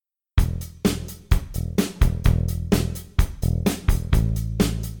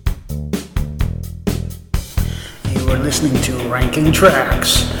listening to Ranking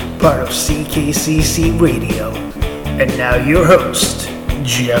Tracks, part of CKCC Radio. And now your host,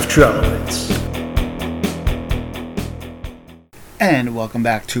 Jeff Trelowitz. And welcome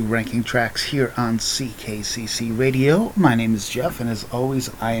back to Ranking Tracks here on CKCC Radio. My name is Jeff, and as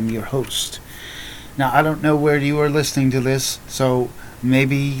always, I am your host. Now, I don't know where you are listening to this, so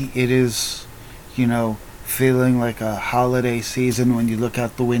maybe it is, feeling like a holiday season when you look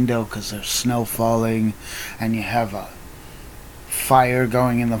out the window because there's snow falling and you have a fire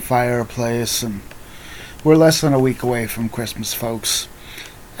going in the fireplace, and we're less than a week away from Christmas, folks,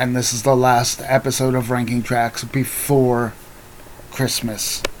 and this is the last episode of Ranking Tracks before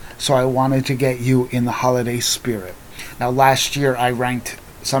Christmas, so I wanted to get you in the holiday spirit. Now, last year I ranked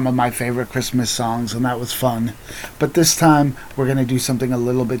some of my favorite Christmas songs, and that was fun, but this time we're going to do something a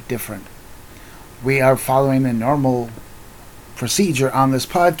little bit different. We are following the normal procedure on this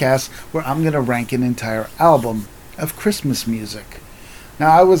podcast where I'm going to rank an entire album of Christmas music.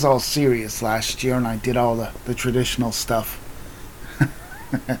 Now, I was all serious last year and I did all the traditional stuff.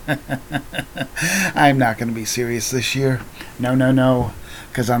 I'm not going to be serious this year. No.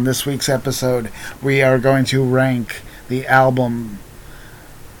 Because on this week's episode, we are going to rank the album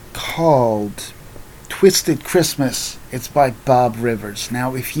called Twisted Christmas. It's by Bob Rivers.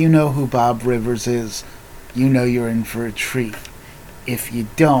 Now, if you know who Bob Rivers is, you know you're in for a treat. If you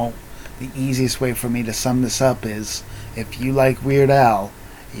don't, the easiest way for me to sum this up is, if you like Weird Al,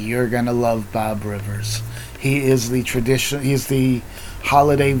 you're gonna love Bob Rivers. He is he's the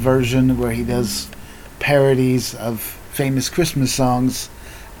holiday version where he does parodies of famous Christmas songs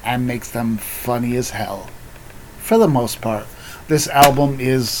and makes them funny as hell. For the most part, this album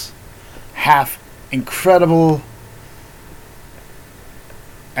is half incredible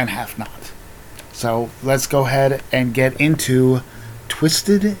and half not. So let's go ahead and get into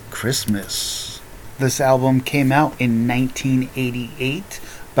Twisted Christmas. This album came out in 1988.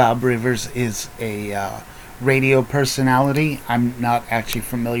 Bob Rivers is a radio personality. I'm not actually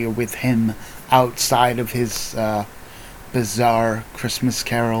familiar with him outside of his bizarre Christmas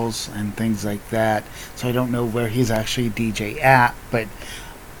carols and things like that, so I don't know where he's actually DJ at, but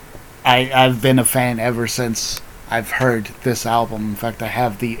I've been a fan ever since I've heard this album. In fact, I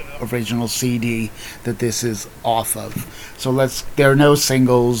have the original CD that this is off of. So there are no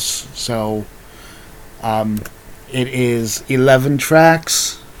singles, so it is 11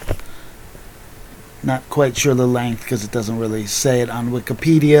 tracks. Not quite sure the length because it doesn't really say it on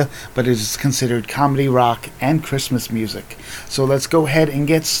Wikipedia, but it is considered comedy, rock, and Christmas music. So let's go ahead and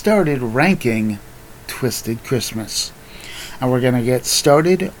get started ranking Twisted Christmas. And we're going to get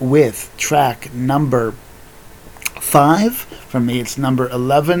started with track number 5. For me, it's number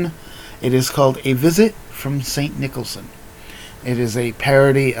 11. It is called A Visit from St. Nicholson. It is a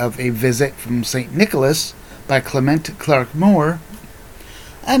parody of A Visit from St. Nicholas by Clement Clarke Moore.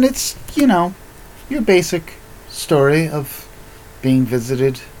 And it's, your basic story of being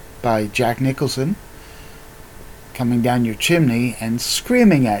visited by Jack Nicholson coming down your chimney and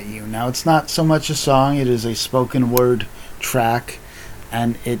screaming at you. Now, it's not so much a song, it is a spoken word track,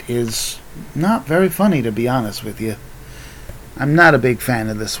 and it is not very funny, to be honest with you. I'm not a big fan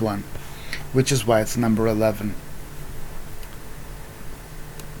of this one, which is why it's number 11.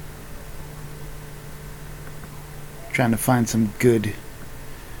 Trying to find some good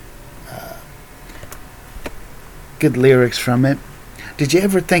lyrics from it. Did you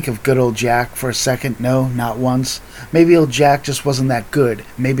ever think of good old Jack for a second? No, not once. Maybe old Jack just wasn't that good.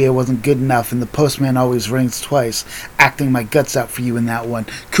 Maybe I wasn't good enough, and the postman always rings twice. Acting my guts out for you in that one.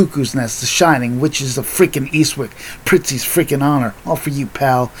 Cuckoo's Nest, The Shining, Witches of freaking Eastwick, Pritzi's freaking Honor. All for you,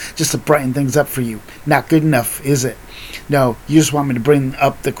 pal. Just to brighten things up for you. Not good enough, is it? No, you just want me to bring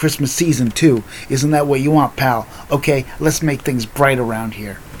up the Christmas season, too. Isn't that what you want, pal? Okay, let's make things bright around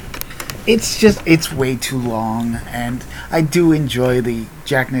here. It's way too long, and I do enjoy the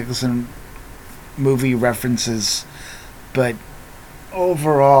Jack Nicholson movie references, but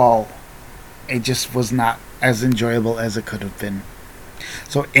overall, it just was not as enjoyable as it could have been.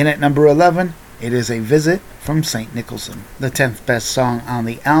 So in at number 11, it is A Visit from St. Nicholson. The 10th best song on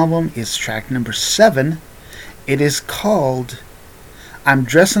the album is track number 7. It is called I'm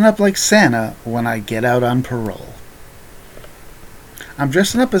Dressing Up Like Santa When I Get Out on Parole. I'm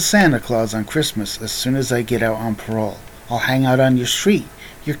dressing up as Santa Claus on Christmas as soon as I get out on parole. I'll hang out on your street,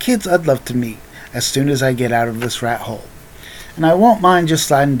 your kids I'd love to meet, as soon as I get out of this rat hole. And I won't mind just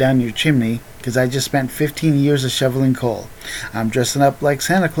sliding down your chimney, 'cause I just spent 15 years of shoveling coal. I'm dressing up like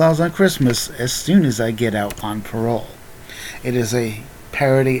Santa Claus on Christmas as soon as I get out on parole. It is a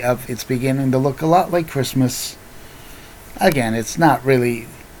parody of It's Beginning to Look a Lot Like Christmas. Again, it's not really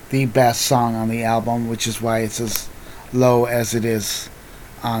the best song on the album, which is why it's as low as it is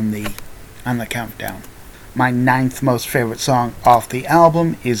on the countdown. My ninth most favorite song off the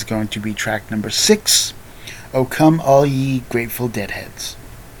album is going to be track number 6, "O Come All Ye Grateful Deadheads."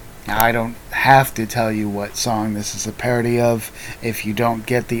 Now, I don't have to tell you what song this is a parody of. If you don't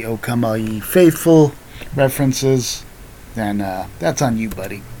get the "O Come All Ye Faithful" references, then that's on you,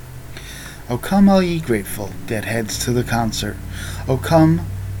 buddy. "O come all ye grateful deadheads to the concert. O come,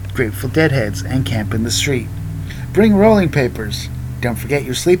 grateful deadheads, and camp in the street. Bring rolling papers. Don't forget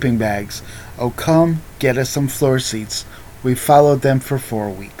your sleeping bags. O come, get us some floor seats. We followed them for 4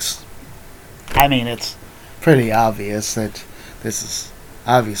 weeks." I mean, it's pretty obvious that this is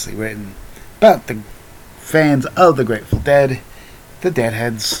obviously written about the fans of the Grateful Dead, the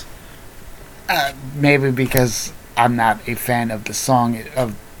Deadheads. Maybe because I'm not a fan of the song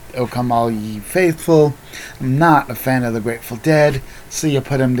of "O Come All Ye Faithful." I'm not a fan of the Grateful Dead, so you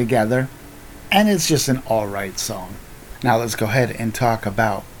put them together, and it's just an alright song. Now let's go ahead and talk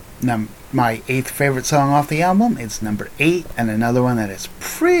about my 8th favorite song off the album. It's number 8, and another one that is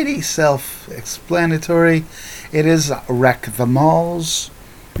pretty self-explanatory. It is "Wreck the Malls"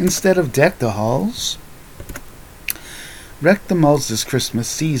 instead of "Deck the Halls." Wreck the malls this Christmas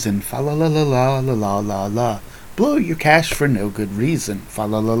season. Fa la la la la la la la la. Blow your cash for no good reason. Fa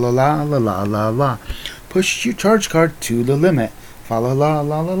la la la la la la la la. Push your charge card to the limit. Fa la la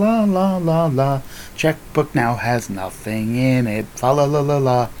la la la la la la. Checkbook now has nothing in it. Fa la la la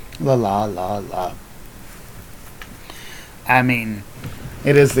la la la la la. I mean,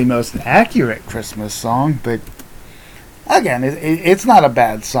 it is the most accurate Christmas song, but again, it's not a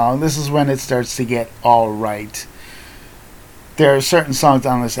bad song. This is when it starts to get alright. There are certain songs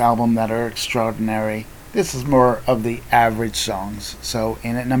on this album that are extraordinary. This is more of the average songs. So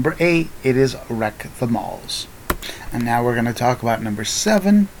in at number 8, it is "Wreck the Malls." And now we're going to talk about number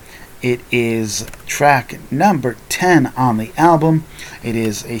 7. It is track number 10 on the album. It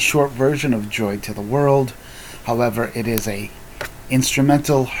is a short version of "Joy to the World." However, it is a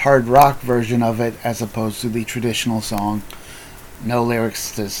instrumental hard rock version of it as opposed to the traditional song. No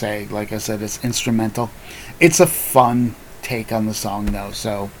lyrics to say. Like I said, it's instrumental. It's a fun take on the song though.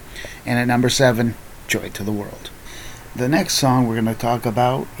 So, and at number 7, "Joy to the World." The next song we're going to talk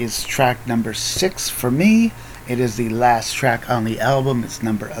about is track number 6 for me. It is the last track on the album. It's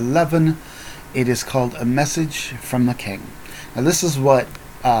number 11. It is called "A Message from the King." Now this is what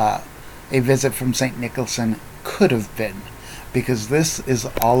A Visit from St. Nicholson could have been, because this is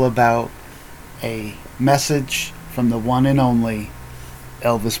all about a message from the one and only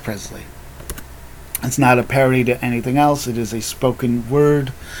Elvis Presley. It's not a parody to anything else. It is a spoken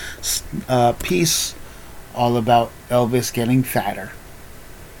word piece all about Elvis getting fatter.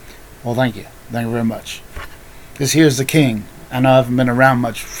 Well, thank you. Thank you very much. This here's the King. I know I haven't been around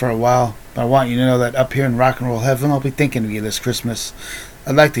much for a while, but I want you to know that up here in rock and roll heaven, I'll be thinking of you this Christmas.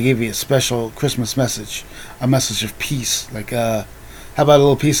 I'd like to give you a special Christmas message. A message of peace. Like, how about a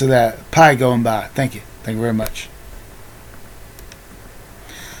little piece of that pie going by? Thank you. Thank you very much.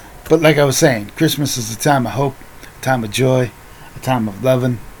 But like I was saying, Christmas is a time of hope, a time of joy, a time of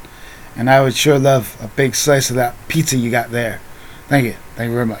loving. And I would sure love a big slice of that pizza you got there. Thank you. Thank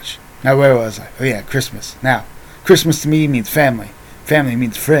you very much. Now, where was I? Oh yeah, Christmas. Now, Christmas to me means family. Family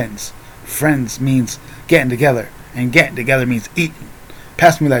means friends. Friends means getting together. And getting together means eating.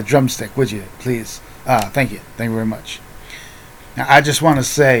 Pass me that drumstick, would you, please? Thank you. Thank you very much. Now, I just want to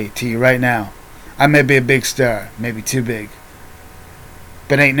say to you right now, I may be a big star, maybe too big.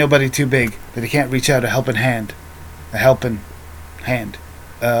 But ain't nobody too big that he can't reach out a helping hand. A helping hand.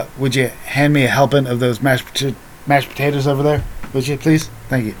 Would you hand me a helping of those mashed potatoes over there? Would you, please?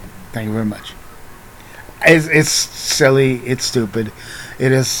 Thank you. Thank you very much. It's silly. It's stupid.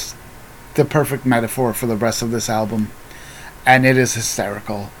 It is the perfect metaphor for the rest of this album. And it is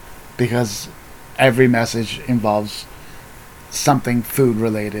hysterical. Because every message involves something food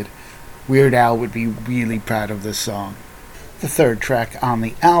related. Weird Al would be really proud of this song. The third track on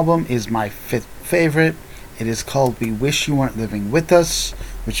the album is my 5th favorite. It is called "We Wish You Weren't Living With Us,"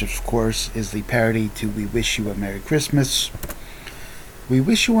 which of course is the parody to "We Wish You a Merry Christmas." We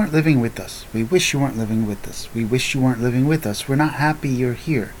wish you weren't living with us. We wish you weren't living with us. We wish you weren't living with us. We're not happy you're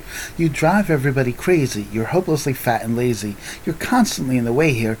here. You drive everybody crazy. You're hopelessly fat and lazy. You're constantly in the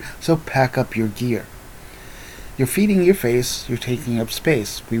way here, so pack up your gear. You're feeding your face. You're taking up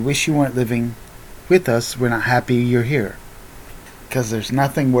space. We wish you weren't living with us. We're not happy you're here. Because there's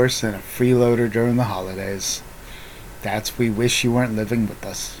nothing worse than a freeloader during the holidays. That's "We Wish You Weren't Living With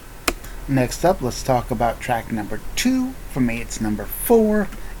Us." Next up, let's talk about track number 2. For me, it's number 4.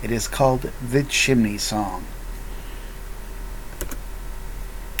 It is called "The Chimney Song."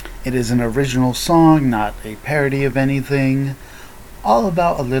 It is an original song, not a parody of anything, all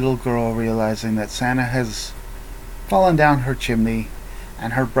about a little girl realizing that Santa has fallen down her chimney,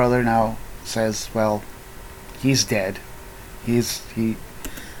 and her brother now says, well, he's dead. It's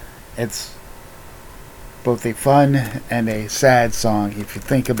both a fun and a sad song if you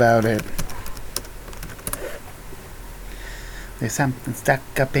think about it. There's something stuck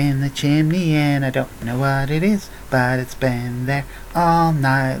up in the chimney and I don't know what it is, but it's been there all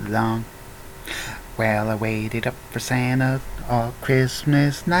night long. Well, I waited up for Santa all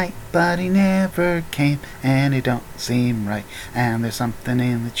Christmas night, but he never came and it don't seem right. And there's something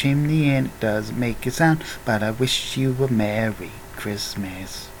in the chimney and it doesn't make a sound, but I wish you a Merry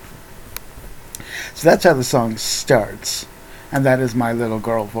Christmas. So that's how the song starts, and that is my little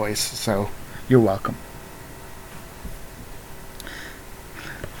girl voice, so you're welcome.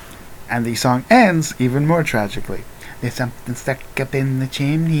 And the song ends even more tragically. There's something stuck up in the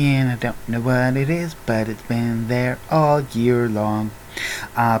chimney and I don't know what it is, but it's been there all year long.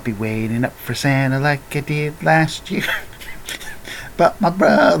 I'll be waiting up for Santa like I did last year. But my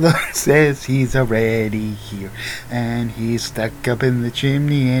brother says he's already here, and he's stuck up in the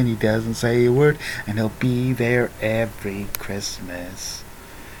chimney and he doesn't say a word, and he'll be there every Christmas.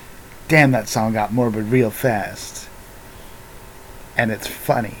 Damn, that song got morbid real fast. And it's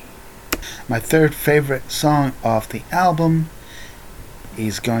funny. My third favorite song off the album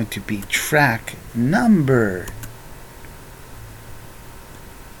is going to be track number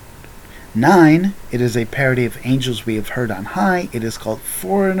 9. It is a parody of Angels We Have Heard on High. It is called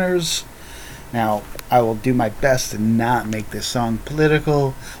Foreigners. Now, I will do my best to not make this song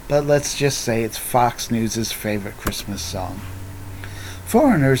political, but let's just say it's Fox News' favorite Christmas song.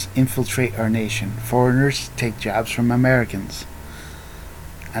 Foreigners infiltrate our nation. Foreigners take jobs from Americans.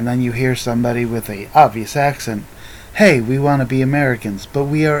 And then you hear somebody with an obvious accent. Hey, we want to be Americans, but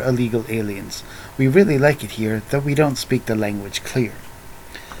we are illegal aliens. We really like it here, though we don't speak the language clear.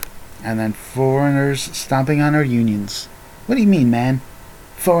 And then foreigners stomping on our unions. What do you mean, man?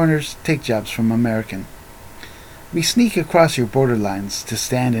 Foreigners take jobs from American. We sneak across your border lines to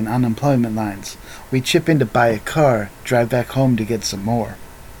stand in unemployment lines. We chip in to buy a car, drive back home to get some more.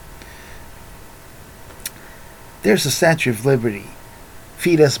 There's the Statue of Liberty.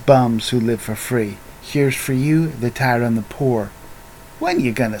 Feed us bums who live for free. Here's for you, the tired and the poor. When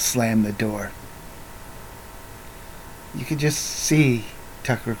you gonna slam the door? You could just see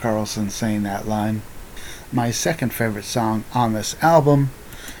Tucker Carlson saying that line. My second favorite song on this album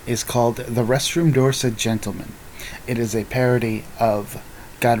is called The Restroom Door Said Gentleman. It is a parody of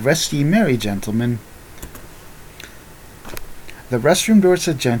God Rest Ye Merry Gentlemen. The restroom door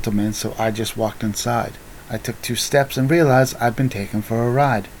said gentleman, so I just walked inside. I took 2 steps and realized I'd been taken for a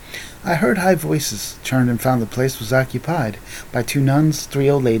ride. I heard high voices, turned and found the place was occupied by 2 nuns, 3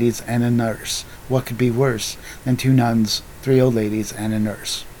 old ladies, and a nurse. What could be worse than 2 nuns, 3 old ladies, and a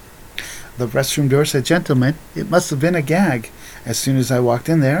nurse? The restroom door said gentleman. It must have been a gag. As soon as I walked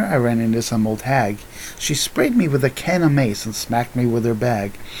in there, I ran into some old hag. She sprayed me with a can of mace and smacked me with her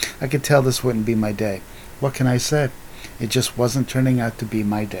bag. I could tell this wouldn't be my day. What can I say? It just wasn't turning out to be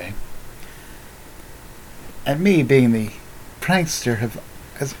my day. And me, being the prankster,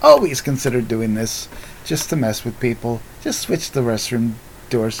 has always considered doing this, just to mess with people, just switch the restroom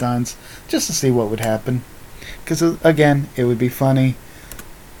door signs, just to see what would happen. Because, again, it would be funny,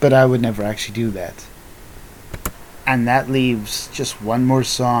 but I would never actually do that. And that leaves just one more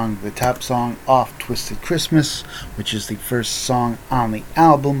song, the top song off Twisted Christmas, which is the first song on the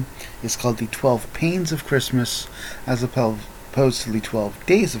album. It's called The 12 Pains of Christmas, as opposed to The 12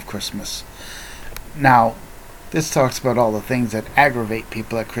 Days of Christmas. Now, this talks about all the things that aggravate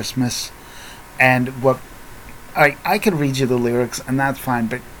people at Christmas, and what I could read you the lyrics, and that's fine,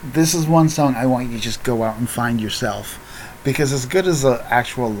 but this is one song I want you to just go out and find yourself, because as good as the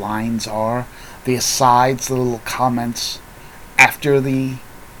actual lines are, the asides, the little comments after the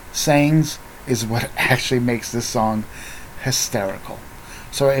sayings is what actually makes this song hysterical.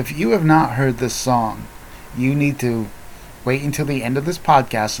 So if you have not heard this song, you need to wait until the end of this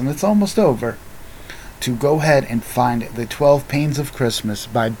podcast, and it's almost over, to go ahead and find The 12 Pains of Christmas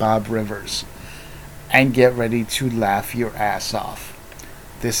by Bob Rivers and get ready to laugh your ass off.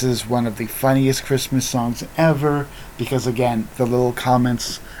 This is one of the funniest Christmas songs ever because, again, the little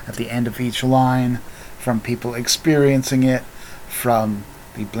comments at the end of each line from people experiencing it, from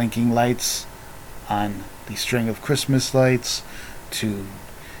the blinking lights on the string of Christmas lights, to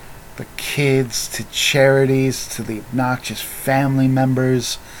the kids, to charities, to the obnoxious family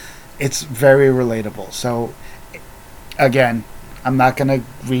members. It's very relatable. So, again, I'm not going to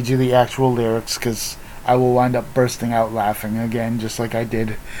read you the actual lyrics because I will wind up bursting out laughing again, just like I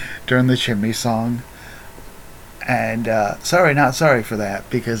did during the Chimney song. And sorry, not sorry for that,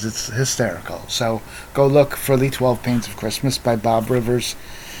 because it's hysterical. So go look for the 12 Pains of Christmas by Bob Rivers.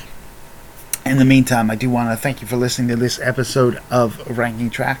 In the meantime, I do want to thank you for listening to this episode of Ranking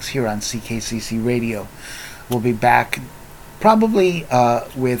Tracks here on CKCC Radio. We'll be back probably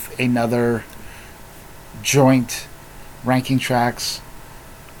with another joint Ranking Tracks,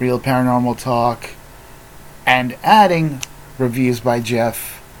 Real Paranormal Talk, and adding reviews by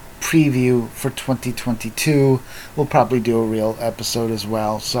Jeff, preview for 2022. We'll probably do a real episode as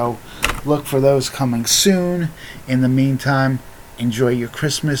well, so look for those coming soon. In the meantime, enjoy your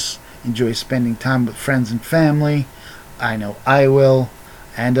Christmas, enjoy spending time with friends and family. I know I will.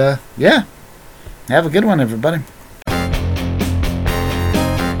 And yeah, have a good one, everybody.